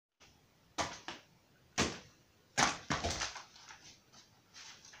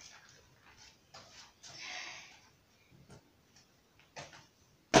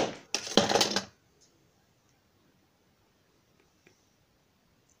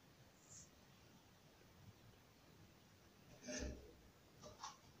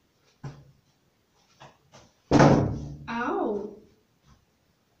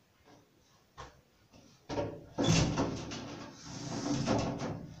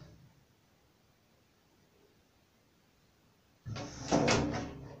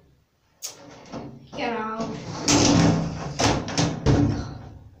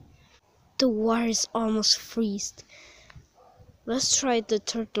the wire is almost freezed. Let's try the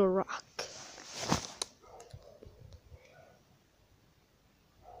turtle rock.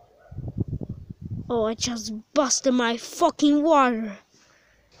 Oh, I just busted my fucking wire.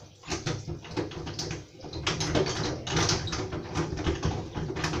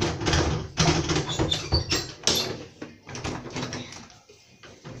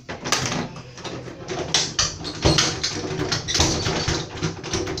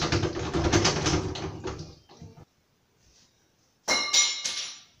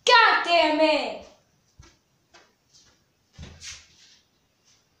 God damn it!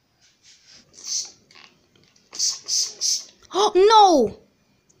 Oh no!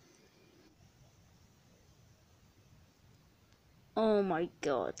 Oh my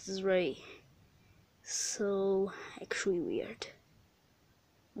god, this is right. So actually weird.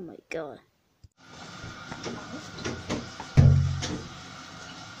 Oh my god.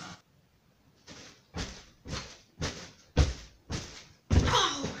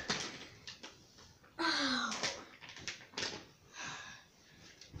 Ow! Ow!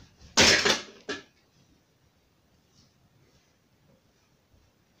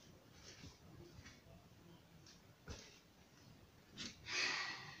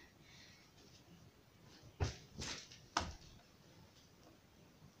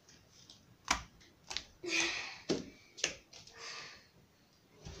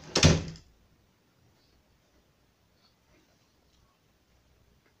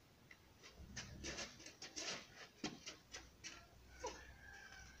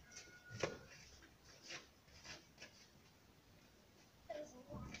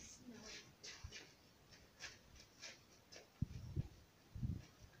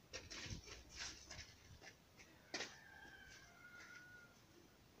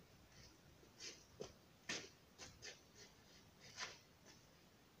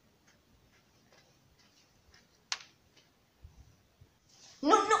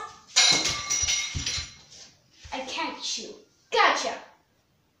 No, no! I catch you. Gotcha!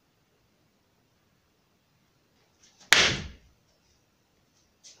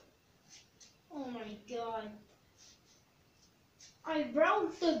 Oh my god. I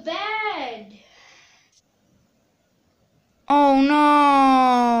broke the bed! Oh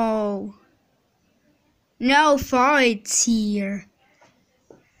no! No fights here.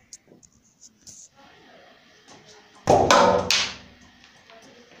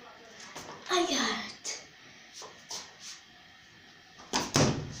 I got it.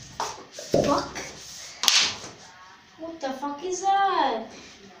 Fuck? What the fuck is that?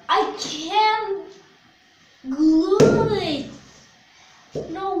 I can't glue it.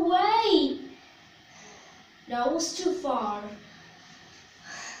 No way. That was too far.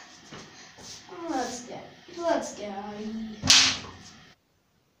 Let's get out of here.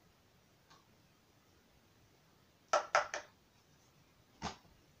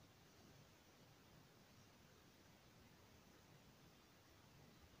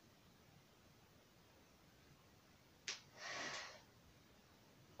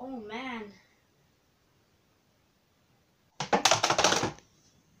 Oh man.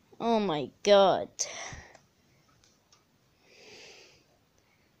 Oh my god.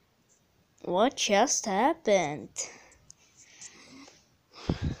 What just happened?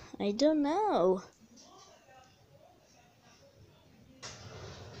 I don't know.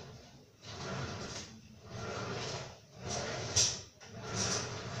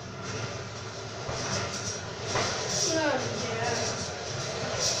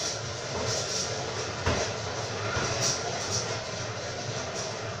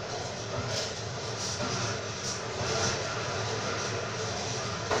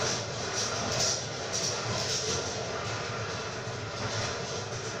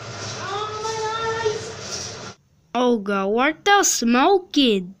 Oh god, what the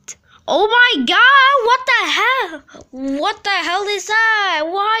smoking? Oh my god, what the hell? What the hell is that?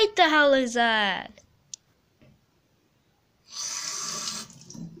 Why the hell is that?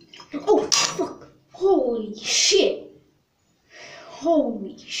 Oh fuck. Holy shit.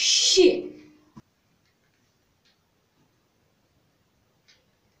 Holy shit.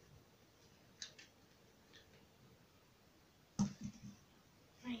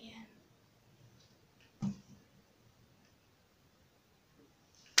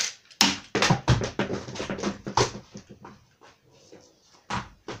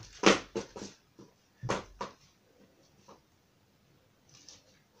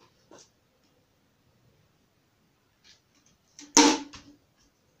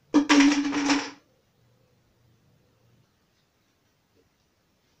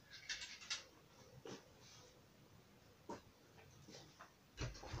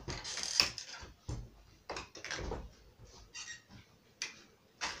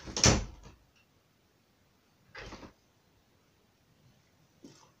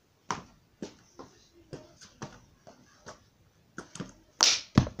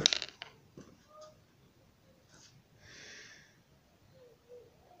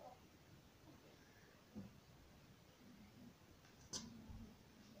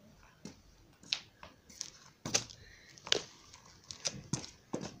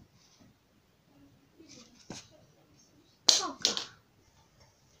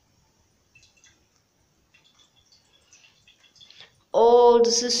 Oh,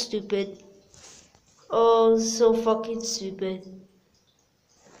 this is stupid. Oh, this is so fucking stupid.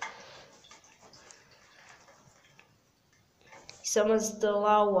 Someone's the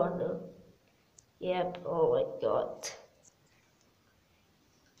loud one. Yep, oh my god.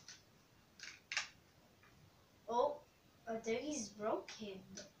 Oh, I think he's broken.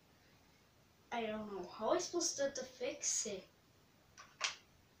 I don't know. How am I supposed to fix it?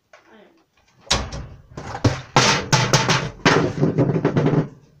 I don't know.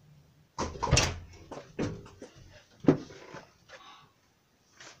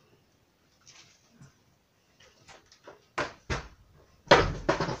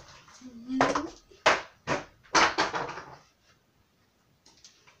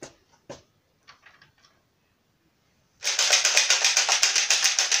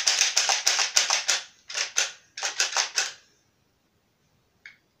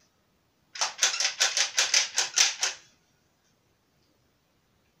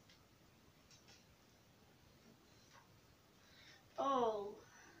 Oh.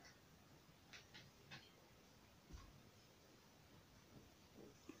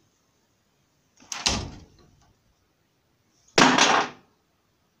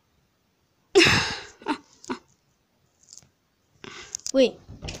 Wait.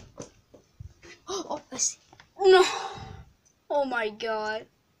 Oh, I see. No. Oh my god.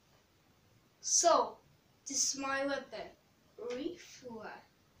 So, this is my weapon. Reflex.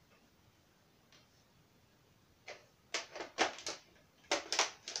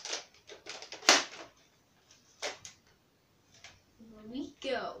 Here we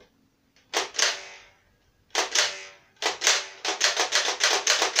go.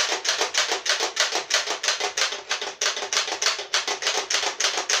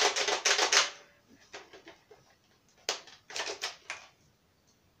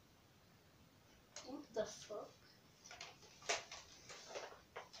 What the fuck?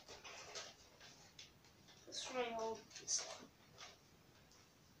 Let's try all this one.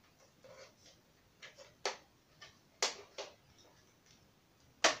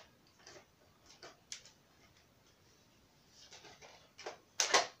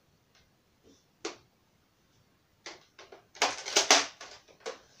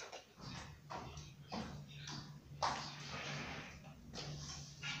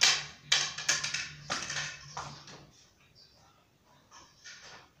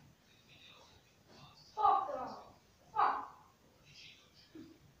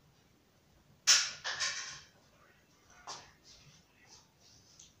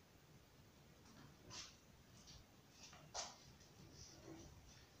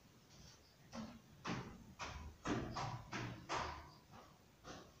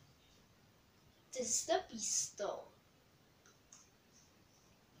 This is the pistol.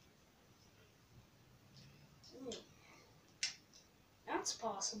 That's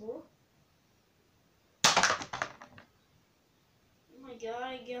possible. Oh my god,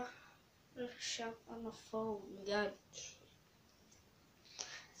 I got a shot on the phone. Oh my god.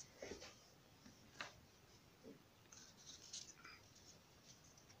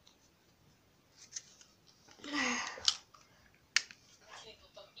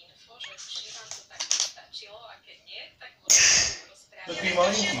 Takový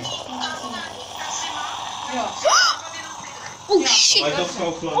malinký. Oh shit!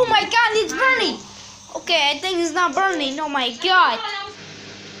 Oh my god, it's burning! Okay, I think it's not burning. Oh my god!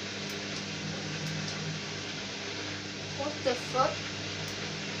 What the fuck?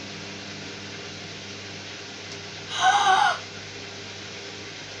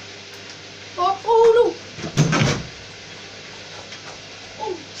 Oh no!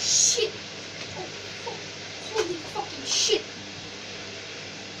 Oh shit! Oh fuck! Holy fucking shit!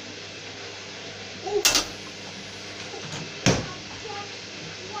 Oh!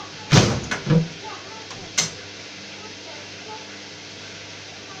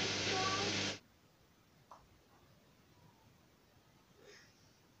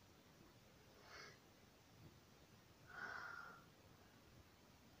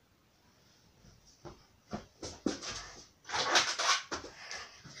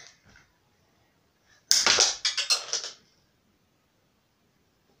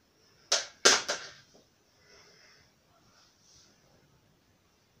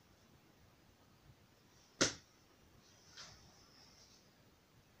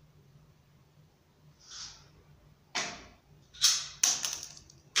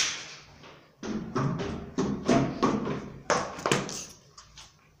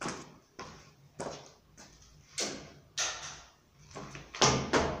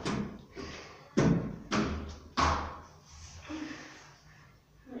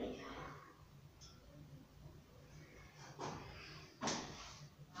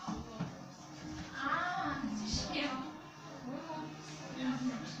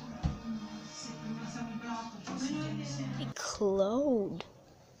 explode.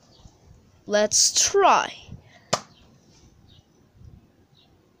 Let's try.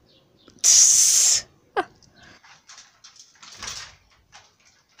 Tss.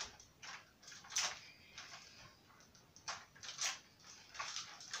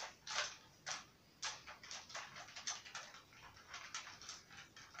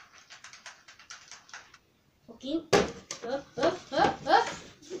 Okay.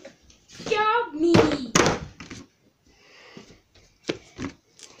 Got me.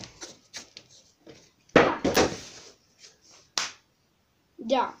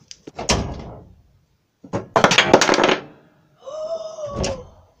 Yeah.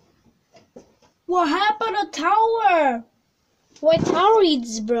 What happened to tower? Why tower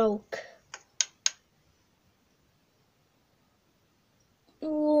is broke?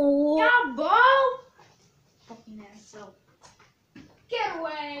 Oh. Yeah, bro. Fucking asshole. Get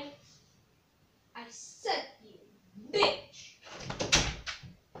away. I said you, bitch.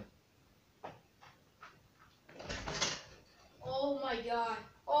 Oh my god.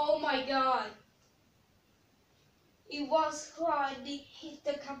 Oh my god. It was hard to hit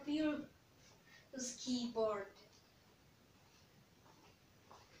the computer's keyboard.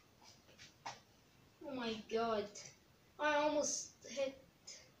 Oh my god. I almost hit.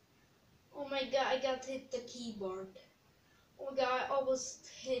 Oh my god, I got hit the keyboard. Oh my god, I almost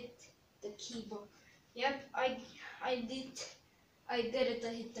hit the keyboard. Yep, I did. I did it to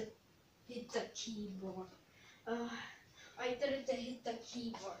hit the keyboard. I did it to hit the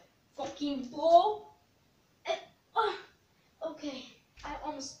keyboard. Fucking bull. Okay, I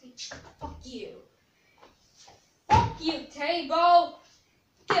almost beat you. Fuck you. Fuck you, table.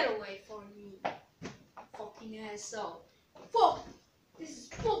 Get away from me. Fucking asshole. Fuck. This is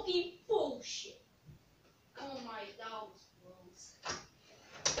fucking bullshit. Oh my god, rules.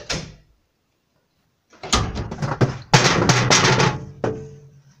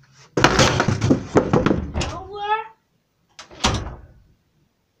 Nowhere.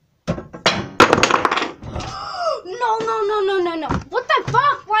 No. What the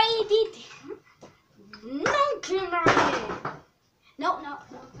fuck? Why did no camera? No.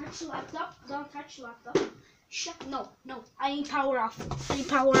 Don't touch the laptop. Don't touch the laptop. Shut. No. I need power off. I need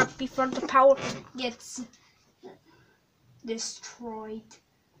power off before the power gets destroyed.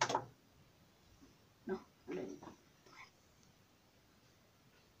 No. I don't need that.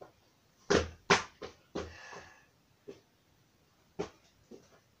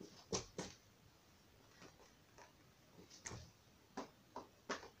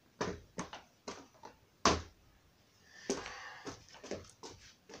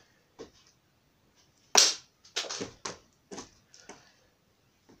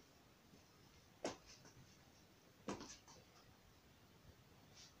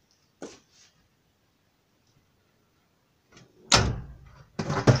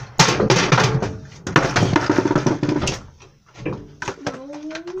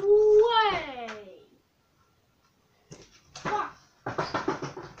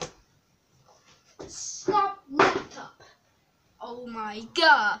 Stop laptop. Oh my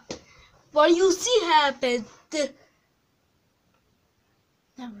god. What you see happened?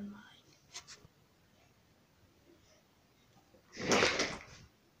 Never mind.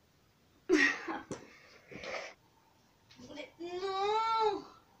 No.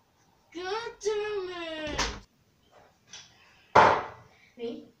 God damn it.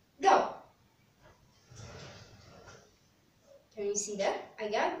 Ready? Go. Can you see that? I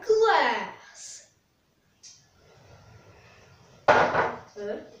got glass.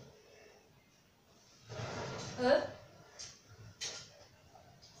 Huh? Huh?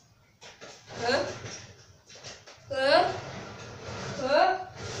 Huh? Huh? Huh?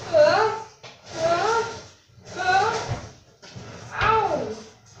 Huh? Huh? Huh? Ow!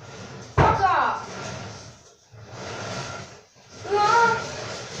 Fuck off! Huh?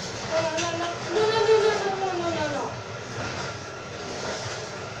 No.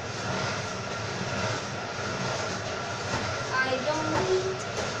 I don't need.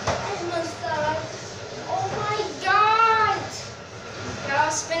 I must oh my god! Now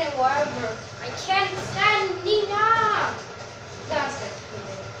I'm spinning wherever. I can't stand enough! That's it.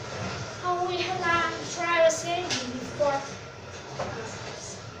 Oh, we have to try to save you before.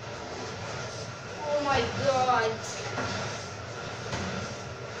 Oh my god.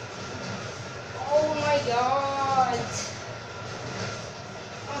 Oh my god.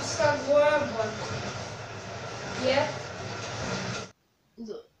 I'm stuck wherever. Yep.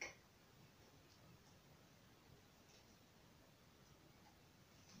 Look.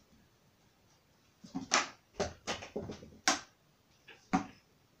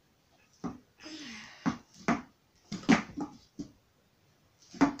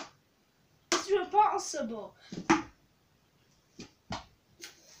 impossible.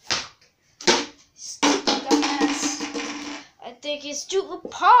 Stupid dumbass. I think it's too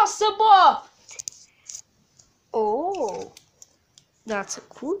impossible. Oh, that's a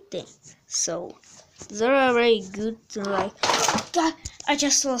cool thing. So, they're very good to like. God, I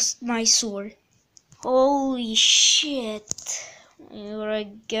just lost my sword. Holy shit. You're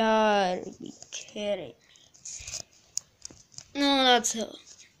gotta be kidding. No,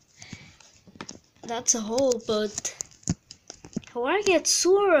 that's a hole, but how I get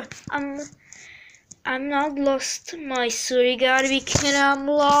sword? I'm not lost my sword. You gotta be kidding, I'm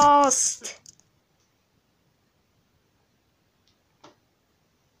lost.